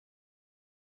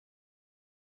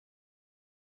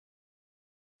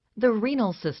The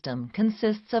renal system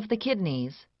consists of the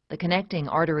kidneys, the connecting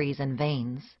arteries and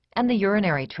veins, and the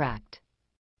urinary tract.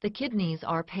 The kidneys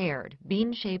are paired,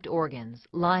 bean-shaped organs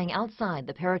lying outside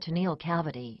the peritoneal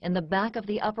cavity in the back of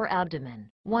the upper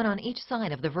abdomen, one on each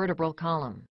side of the vertebral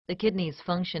column. The kidneys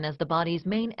function as the body's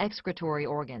main excretory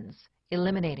organs,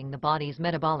 eliminating the body's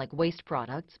metabolic waste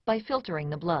products by filtering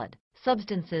the blood.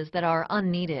 Substances that are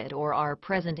unneeded or are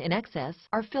present in excess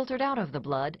are filtered out of the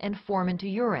blood and form into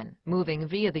urine, moving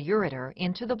via the ureter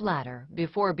into the bladder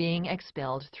before being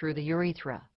expelled through the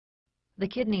urethra. The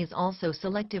kidneys also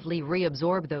selectively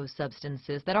reabsorb those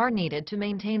substances that are needed to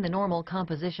maintain the normal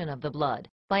composition of the blood.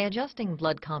 By adjusting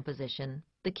blood composition,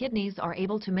 the kidneys are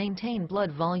able to maintain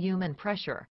blood volume and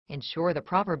pressure, ensure the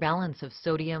proper balance of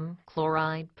sodium,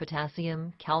 chloride,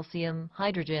 potassium, calcium,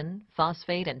 hydrogen,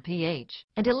 phosphate, and pH,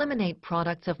 and eliminate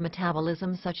products of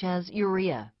metabolism such as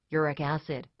urea, uric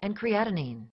acid, and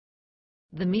creatinine.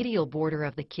 The medial border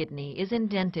of the kidney is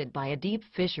indented by a deep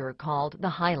fissure called the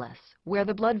hilus, where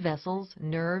the blood vessels,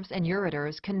 nerves, and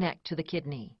ureters connect to the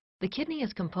kidney. The kidney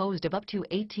is composed of up to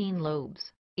 18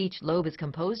 lobes. Each lobe is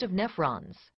composed of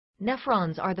nephrons.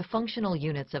 Nephrons are the functional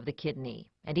units of the kidney,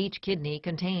 and each kidney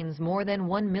contains more than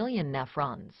 1 million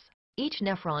nephrons. Each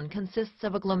nephron consists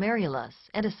of a glomerulus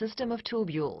and a system of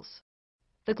tubules.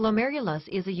 The glomerulus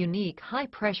is a unique,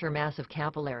 high-pressure mass of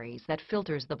capillaries that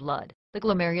filters the blood. The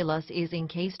glomerulus is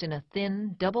encased in a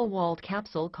thin, double-walled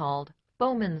capsule called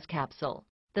Bowman's capsule.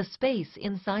 The space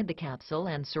inside the capsule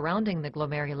and surrounding the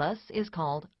glomerulus is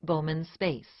called Bowman's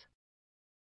space.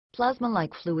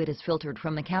 Plasma-like fluid is filtered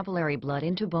from the capillary blood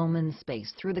into Bowman's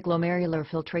space through the glomerular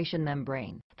filtration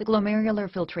membrane. The glomerular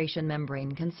filtration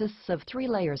membrane consists of 3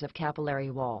 layers of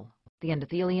capillary wall: the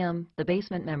endothelium, the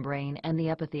basement membrane, and the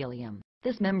epithelium.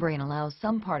 This membrane allows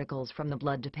some particles from the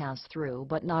blood to pass through,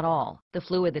 but not all. The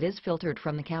fluid that is filtered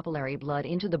from the capillary blood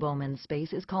into the Bowman's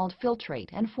space is called filtrate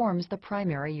and forms the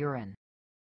primary urine.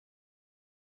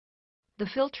 The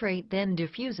filtrate then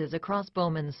diffuses across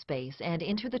Bowman's space and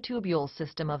into the tubule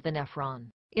system of the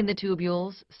nephron. In the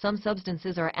tubules, some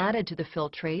substances are added to the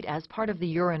filtrate as part of the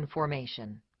urine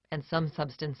formation, and some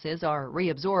substances are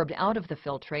reabsorbed out of the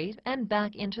filtrate and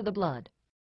back into the blood.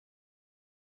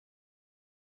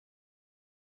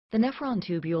 The nephron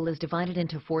tubule is divided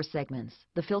into 4 segments.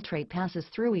 The filtrate passes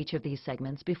through each of these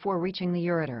segments before reaching the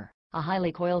ureter. A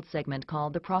highly coiled segment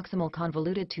called the proximal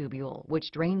convoluted tubule,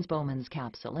 which drains Bowman's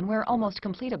capsule and where almost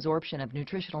complete absorption of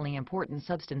nutritionally important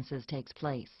substances takes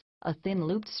place. A thin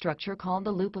looped structure called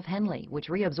the loop of Henle, which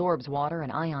reabsorbs water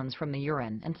and ions from the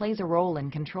urine and plays a role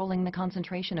in controlling the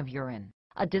concentration of urine.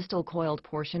 A distal coiled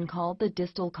portion called the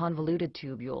distal convoluted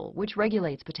tubule, which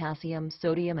regulates potassium,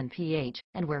 sodium, and pH,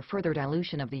 and where further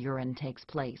dilution of the urine takes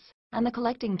place. And the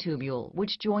collecting tubule,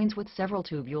 which joins with several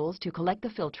tubules to collect the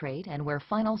filtrate and where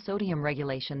final sodium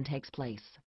regulation takes place.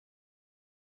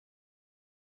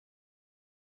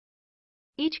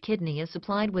 Each kidney is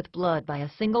supplied with blood by a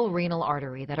single renal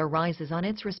artery that arises on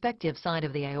its respective side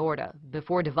of the aorta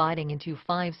before dividing into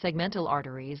 5 segmental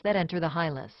arteries that enter the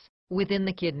hilus. Within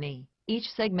the kidney, each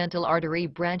segmental artery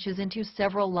branches into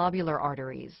several lobular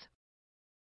arteries.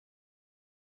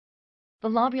 The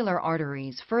lobular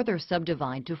arteries further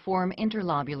subdivide to form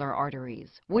interlobular arteries,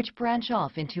 which branch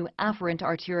off into afferent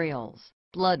arterioles.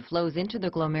 Blood flows into the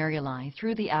glomeruli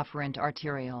through the afferent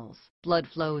arterioles. Blood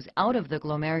flows out of the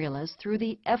glomerulus through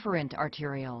the efferent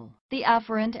arteriole. The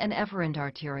afferent and efferent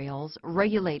arterioles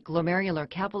regulate glomerular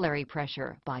capillary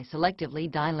pressure by selectively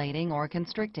dilating or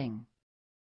constricting.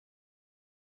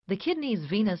 The kidney's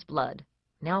venous blood,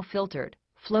 now filtered,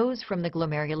 flows from the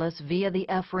glomerulus via the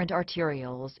efferent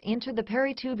arterioles into the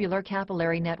peritubular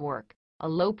capillary network, a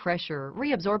low-pressure,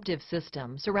 reabsorptive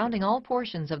system surrounding all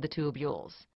portions of the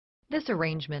tubules. This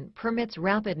arrangement permits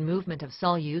rapid movement of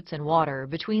solutes and water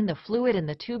between the fluid in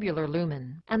the tubular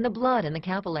lumen and the blood in the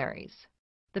capillaries.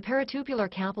 The peritubular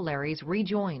capillaries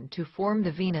rejoin to form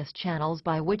the venous channels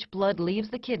by which blood leaves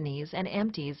the kidneys and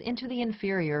empties into the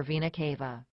inferior vena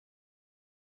cava.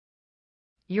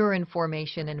 Urine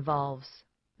formation involves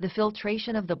the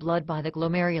filtration of the blood by the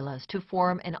glomerulus to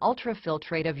form an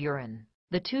ultrafiltrate of urine,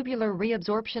 the tubular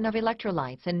reabsorption of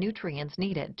electrolytes and nutrients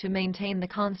needed to maintain the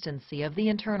constancy of the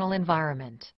internal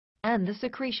environment, and the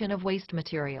secretion of waste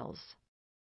materials.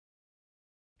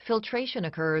 Filtration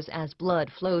occurs as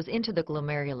blood flows into the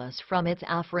glomerulus from its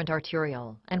afferent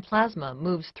arteriole, and plasma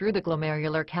moves through the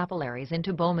glomerular capillaries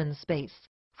into Bowman's space.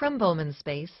 From Bowman's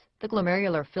space, the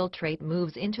glomerular filtrate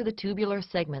moves into the tubular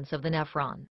segments of the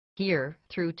nephron. Here,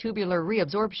 through tubular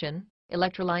reabsorption,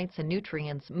 electrolytes and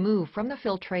nutrients move from the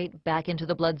filtrate back into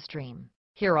the bloodstream.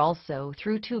 Here also,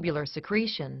 through tubular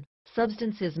secretion,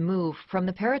 Substances move from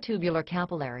the peritubular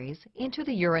capillaries into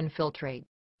the urine filtrate.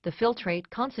 The filtrate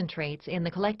concentrates in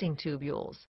the collecting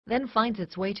tubules, then finds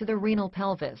its way to the renal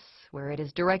pelvis, where it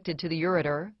is directed to the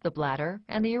ureter, the bladder,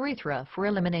 and the urethra for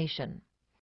elimination.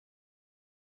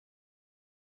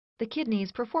 The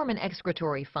kidneys perform an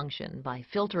excretory function by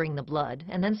filtering the blood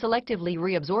and then selectively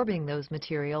reabsorbing those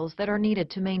materials that are needed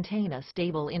to maintain a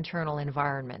stable internal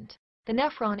environment. The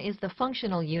nephron is the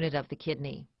functional unit of the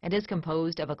kidney and is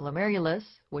composed of a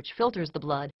glomerulus, which filters the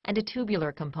blood, and a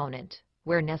tubular component,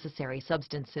 where necessary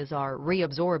substances are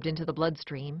reabsorbed into the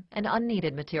bloodstream and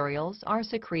unneeded materials are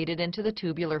secreted into the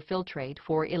tubular filtrate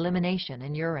for elimination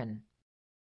in urine.